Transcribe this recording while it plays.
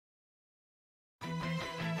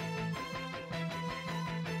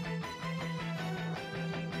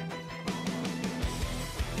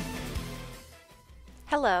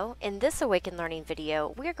Hello, in this Awaken Learning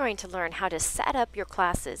video, we're going to learn how to set up your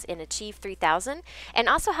classes in Achieve3000 and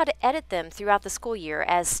also how to edit them throughout the school year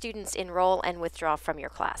as students enroll and withdraw from your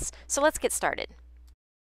class. So let's get started.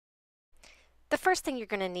 The first thing you're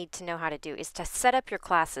going to need to know how to do is to set up your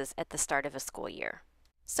classes at the start of a school year.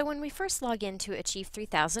 So when we first log into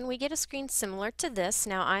Achieve3000, we get a screen similar to this.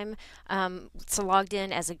 Now I'm logged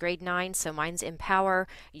in as a grade 9, so mine's Empower.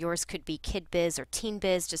 Yours could be Kid Biz or Teen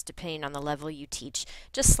Biz, just depending on the level you teach.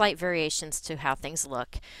 Just slight variations to how things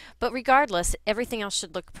look. But regardless, everything else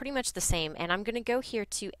should look pretty much the same. And I'm going to go here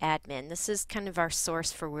to Admin. This is kind of our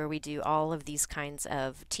source for where we do all of these kinds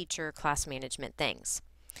of teacher class management things.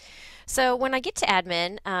 So when I get to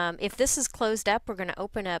admin, if this is closed up, we're going to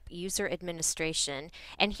open up user administration,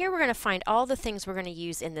 and here we're going to find all the things we're going to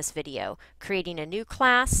use in this video: creating a new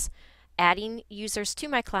class, adding users to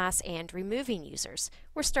my class, and removing users.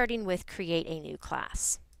 We're starting with create a new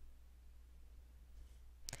class.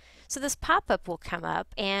 So this pop-up will come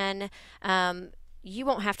up, and you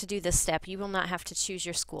won't have to do this step. You will not have to choose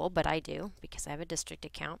your school, but I do because I have a district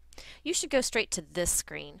account. You should go straight to this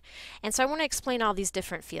screen. And so I want to explain all these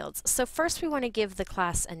different fields. So first we want to give the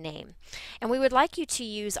class a name. And we would like you to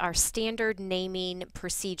use our standard naming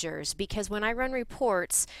procedures, because when I run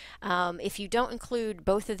reports, if you don't include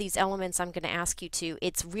both of these elements I'm going to ask you to,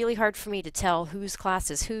 it's really hard for me to tell whose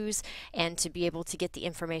class is whose and to be able to get the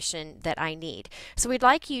information that I need. So we'd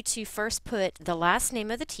like you to first put the last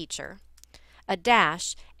name of the teacher, a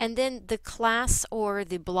dash, and then the class or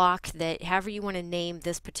the block that however you want to name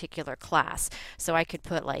this particular class. So I could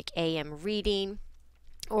put like AM reading,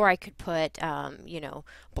 or I could put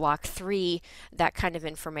block 3, that kind of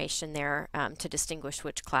information there to distinguish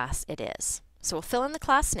which class it is. So we'll fill in the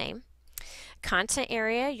class name. Content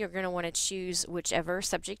area, you're going to want to choose whichever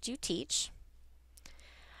subject you teach.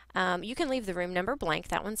 You can leave the room number blank,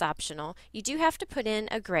 that one's optional. You do have to put in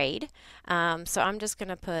a grade, so I'm just going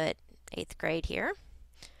to put 8th grade here.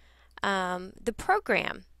 The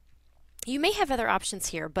program, you may have other options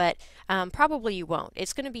here, but probably you won't.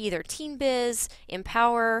 It's going to be either Teen Biz,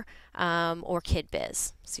 Empower, or Kid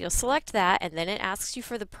Biz. So you'll select that, and then it asks you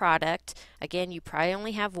for the product. Again, you probably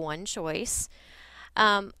only have one choice.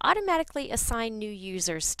 Automatically assign new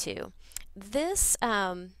users to. This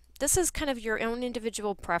is kind of your own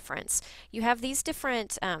individual preference. You have these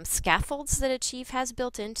different scaffolds that Achieve has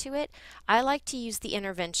built into it. I like to use the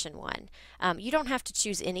intervention one. You don't have to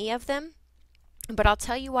choose any of them, but I'll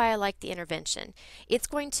tell you why I like the intervention. It's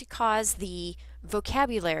going to cause the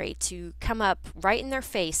vocabulary to come up right in their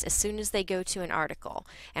face as soon as they go to an article.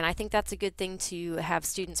 And I think that's a good thing to have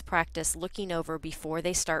students practice looking over before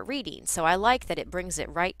they start reading. So I like that it brings it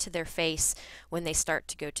right to their face when they start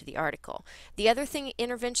to go to the article. The other thing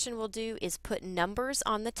intervention will do is put numbers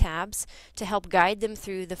on the tabs to help guide them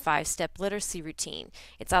through the 5-step literacy routine.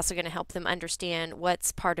 It's also going to help them understand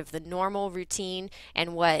what's part of the normal routine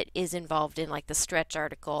and what is involved in like the stretch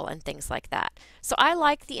article and things like that. So I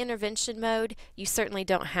like the intervention mode. You certainly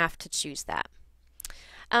don't have to choose that.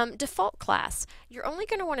 Default class. You're only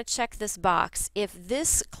going to want to check this box if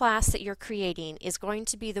this class that you're creating is going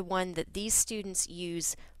to be the one that these students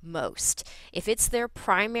use most. If it's their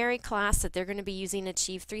primary class that they're going to be using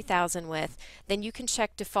Achieve3000 with, then you can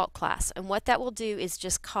check default class. And what that will do is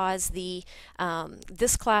just cause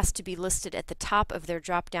this class to be listed at the top of their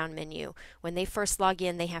drop-down menu. When they first log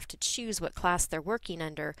in, they have to choose what class they're working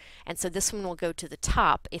under, and so this one will go to the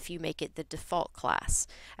top if you make it the default class.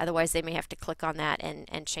 Otherwise, they may have to click on that and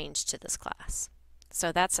change to this class.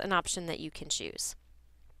 So that's an option that you can choose.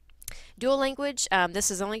 Dual language,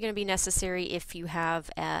 this is only going to be necessary if you have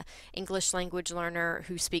an English language learner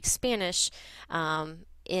who speaks Spanish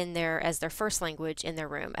as their first language in their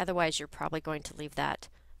room. Otherwise, you're probably going to leave that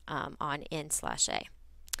on N/A.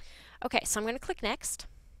 Okay, so I'm going to click Next.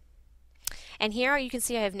 And here you can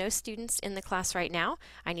see I have no students in the class right now.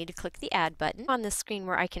 I need to click the Add button on the screen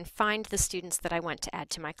where I can find the students that I want to add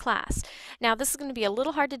to my class. Now this is going to be a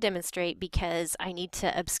little hard to demonstrate because I need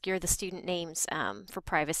to obscure the student names for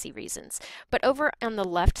privacy reasons. But over on the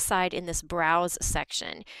left side in this Browse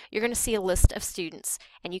section, you're going to see a list of students,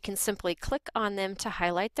 and you can simply click on them to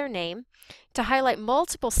highlight their name. To highlight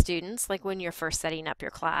multiple students, like when you're first setting up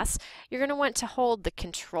your class, you're going to want to hold the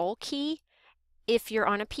Control key if you're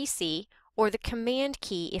on a PC, or the Command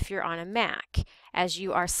key if you're on a Mac, as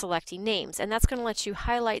you are selecting names. And that's going to let you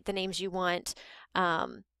highlight the names you want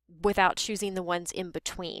without choosing the ones in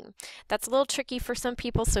between. That's a little tricky for some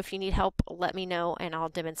people, so if you need help, let me know and I'll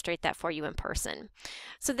demonstrate that for you in person.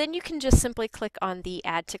 So then you can just simply click on the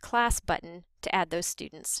Add to Class button to add those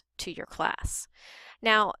students to your class.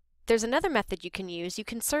 Now, there's another method you can use. You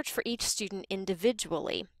can search for each student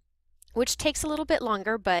individually. which takes a little bit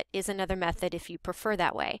longer but is another method if you prefer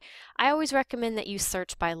that way. I always recommend that you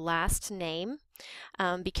search by last name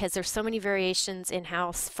because there's so many variations in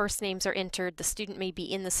how first names are entered. The student may be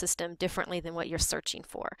in the system differently than what you're searching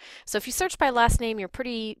for. So if you search by last name, you're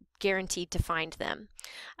pretty guaranteed to find them.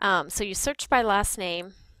 So you search by last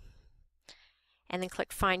name and then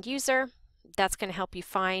click Find User. That's going to help you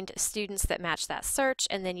find students that match that search,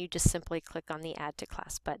 and then you just simply click on the Add to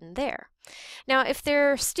Class button there. Now, if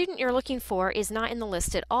their student you're looking for is not in the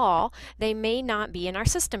list at all, they may not be in our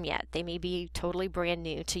system yet. They may be totally brand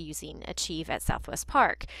new to using Achieve at Southwest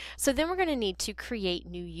Parke. So then we're going to need to create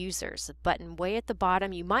new users. The button way at the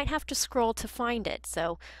bottom, you might have to scroll to find it,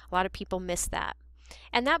 so a lot of people miss that.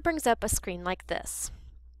 And that brings up a screen like this.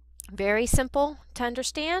 Very simple to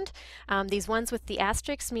understand. These ones with the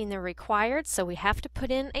asterisks mean they're required, so we have to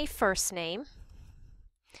put in a first name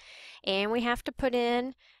and we have to put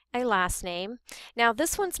in a last name. Now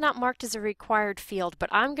this one's not marked as a required field, but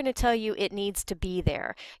I'm going to tell you it needs to be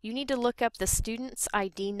there. You need to look up the student's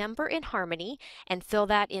ID number in Harmony and fill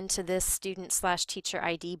that into this student/teacher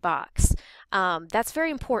ID box. That's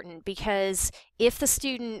very important because if the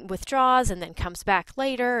student withdraws and then comes back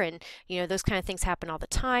later, and those kind of things happen all the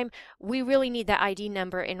time, we really need that ID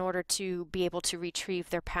number in order to be able to retrieve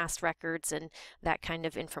their past records and that kind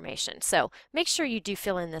of information. So make sure you do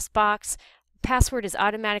fill in this box. Password is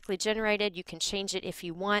automatically generated. You can change it if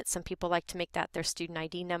you want. Some people like to make that their student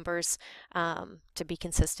ID numbers to be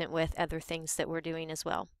consistent with other things that we're doing as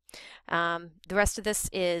well. The rest of this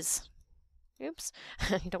is, oops,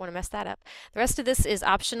 you don't want to mess that up. The rest of this is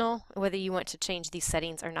optional, whether you want to change these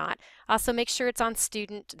settings or not. Also make sure it's on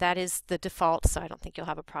student. That is the default, so I don't think you'll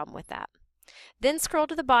have a problem with that. Then scroll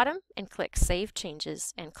to the bottom and click Save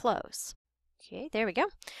Changes and Close. Okay, there we go.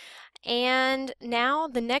 And now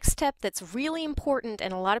the next step that's really important,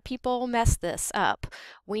 and a lot of people mess this up,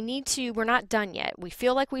 we're not done yet. We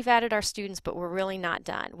feel like we've added our students, but we're really not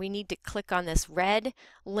done. We need to click on this red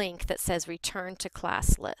link that says Return to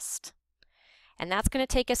Class List. And that's going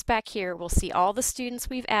to take us back here. We'll see all the students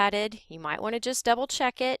we've added. You might want to just double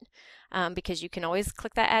check it because you can always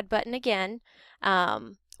click that Add button again.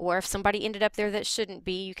 Or if somebody ended up there that shouldn't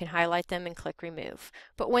be, you can highlight them and click Remove.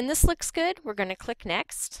 But when this looks good, we're going to click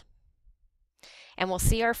Next. And we'll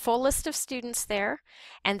see our full list of students there.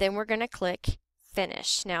 And then we're going to click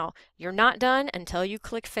Finish. Now, you're not done until you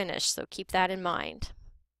click Finish, so keep that in mind.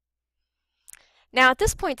 Now at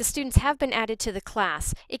this point the students have been added to the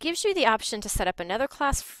class. It gives you the option to set up another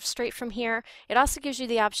class straight from here. It also gives you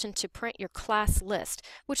the option to print your class list,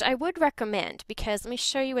 which I would recommend because let me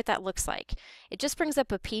show you what that looks like. It just brings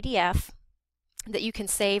up a PDF that you can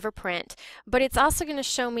save or print, but it's also going to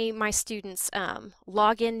show me my students'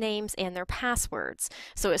 login names and their passwords.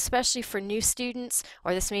 So especially for new students,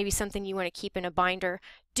 or this may be something you want to keep in a binder,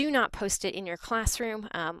 do not post it in your classroom.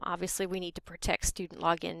 Obviously we need to protect student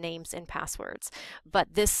login names and passwords,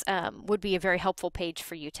 but this would be a very helpful page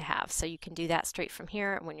for you to have. So you can do that straight from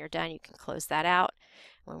here, and when you're done you can close that out.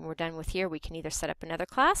 When we're done with here, we can either set up another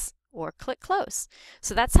class or click Close.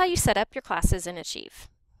 So that's how you set up your classes in Achieve.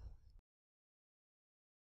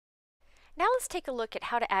 Now let's take a look at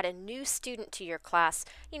how to add a new student to your class,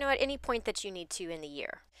 at any point that you need to in the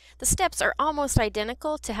year. The steps are almost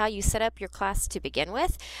identical to how you set up your class to begin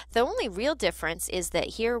with. The only real difference is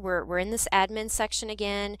that here we're in this admin section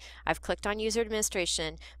again. I've clicked on user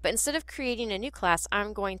administration, but instead of creating a new class,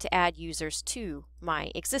 I'm going to add users to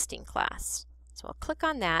my existing class. So I'll click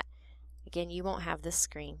on that. Again, you won't have this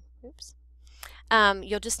screen. Oops.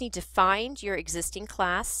 You'll just need to find your existing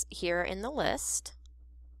class here in the list.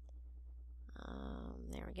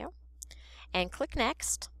 There we go. And click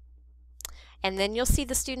Next. And then you'll see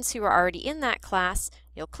the students who are already in that class.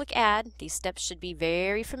 You'll click Add. These steps should be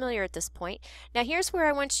very familiar at this point. Now here's where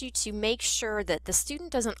I want you to make sure that the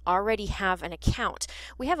student doesn't already have an account.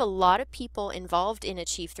 We have a lot of people involved in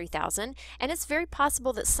Achieve3000, and it's very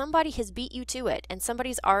possible that somebody has beat you to it and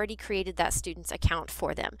somebody's already created that student's account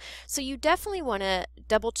for them. So you definitely want to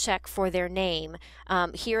double check for their name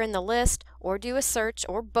here in the list, or do a search,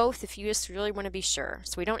 or both if you just really want to be sure,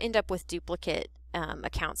 so we don't end up with duplicate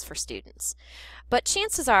accounts for students. But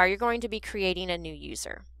chances are you're going to be creating a new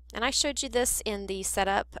user. And I showed you this in the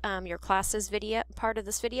setup your classes video part of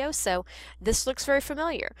this video, so this looks very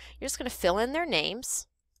familiar. You're just going to fill in their names.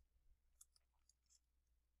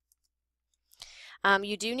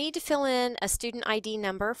 You do need to fill in a student ID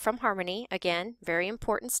number from Harmony. Again, very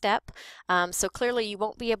important step. So clearly you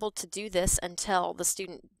won't be able to do this until the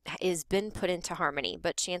student is been put into Harmony,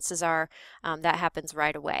 but chances are that happens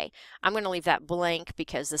right away. I'm going to leave that blank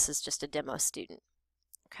because this is just a demo student.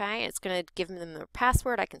 Okay, it's going to give them their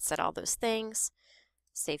password. I can set all those things.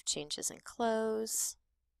 Save changes and close.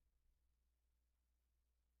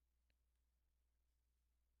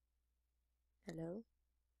 Hello?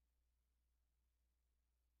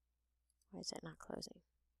 Why is it not closing?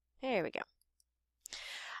 There we go.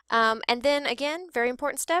 And then again, very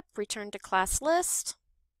important step, return to class list.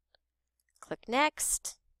 Click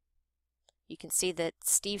Next. You can see that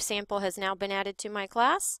Steve's sample has now been added to my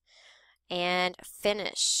class. And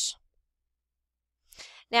Finish.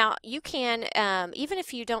 Now, you can, even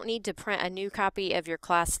if you don't need to print a new copy of your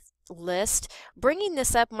class list, bringing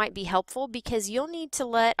this up might be helpful because you'll need to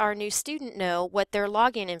let our new student know what their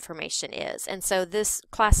login information is. And so this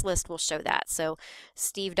class list will show that. So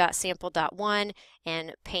steve.sample.1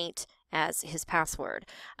 and paint as his password.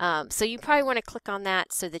 So you probably want to click on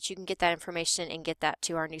that so that you can get that information and get that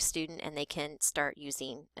to our new student and they can start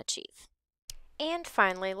using Achieve. And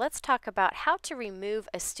finally, let's talk about how to remove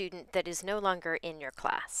a student that is no longer in your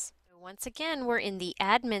class. Once again, we're in the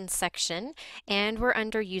admin section and we're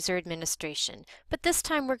under user administration, but this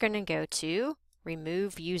time we're going to go to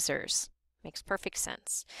remove users. Makes perfect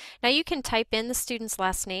sense. Now you can type in the student's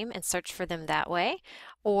last name and search for them that way,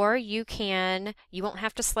 or you won't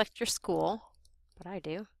have to select your school, but I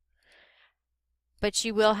do, but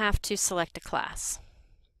you will have to select a class.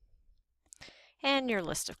 And your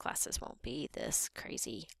list of classes won't be this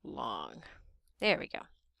crazy long. There we go.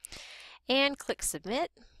 And click Submit.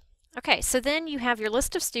 Okay, so then you have your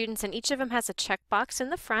list of students and each of them has a checkbox in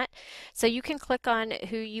the front. So you can click on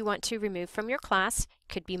who you want to remove from your class.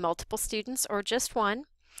 Could be multiple students or just one.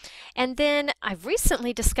 And then I've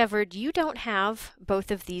recently discovered you don't have both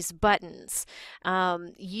of these buttons.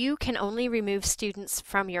 You can only remove students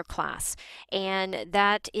from your class, and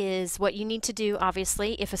that is what you need to do,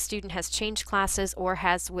 obviously, if a student has changed classes or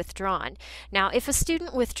has withdrawn. Now, if a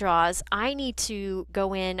student withdraws, I need to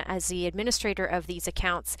go in as the administrator of these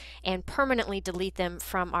accounts and permanently delete them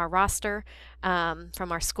from our roster,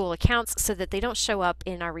 from our school accounts, so that they don't show up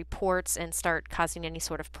in our reports and start causing any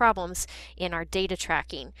sort of problems in our data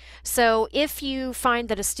tracking. So if you find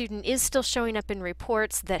that a student is still showing up in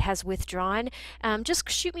reports that has withdrawn, just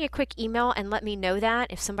shoot me a quick email and let me know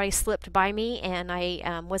that if somebody slipped by me and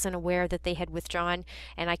I wasn't aware that they had withdrawn,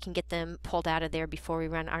 and I can get them pulled out of there before we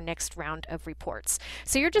run our next round of reports.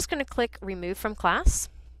 So you're just going to click Remove from Class.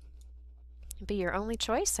 It'll be your only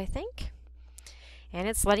choice, I think. And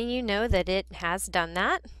it's letting you know that it has done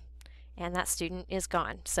that and that student is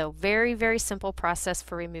gone. So very, very simple process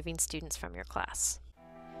for removing students from your class.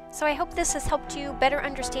 So I hope this has helped you better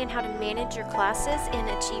understand how to manage your classes in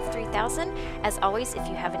Achieve3000. As always, if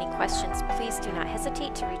you have any questions, please do not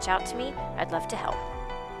hesitate to reach out to me. I'd love to help.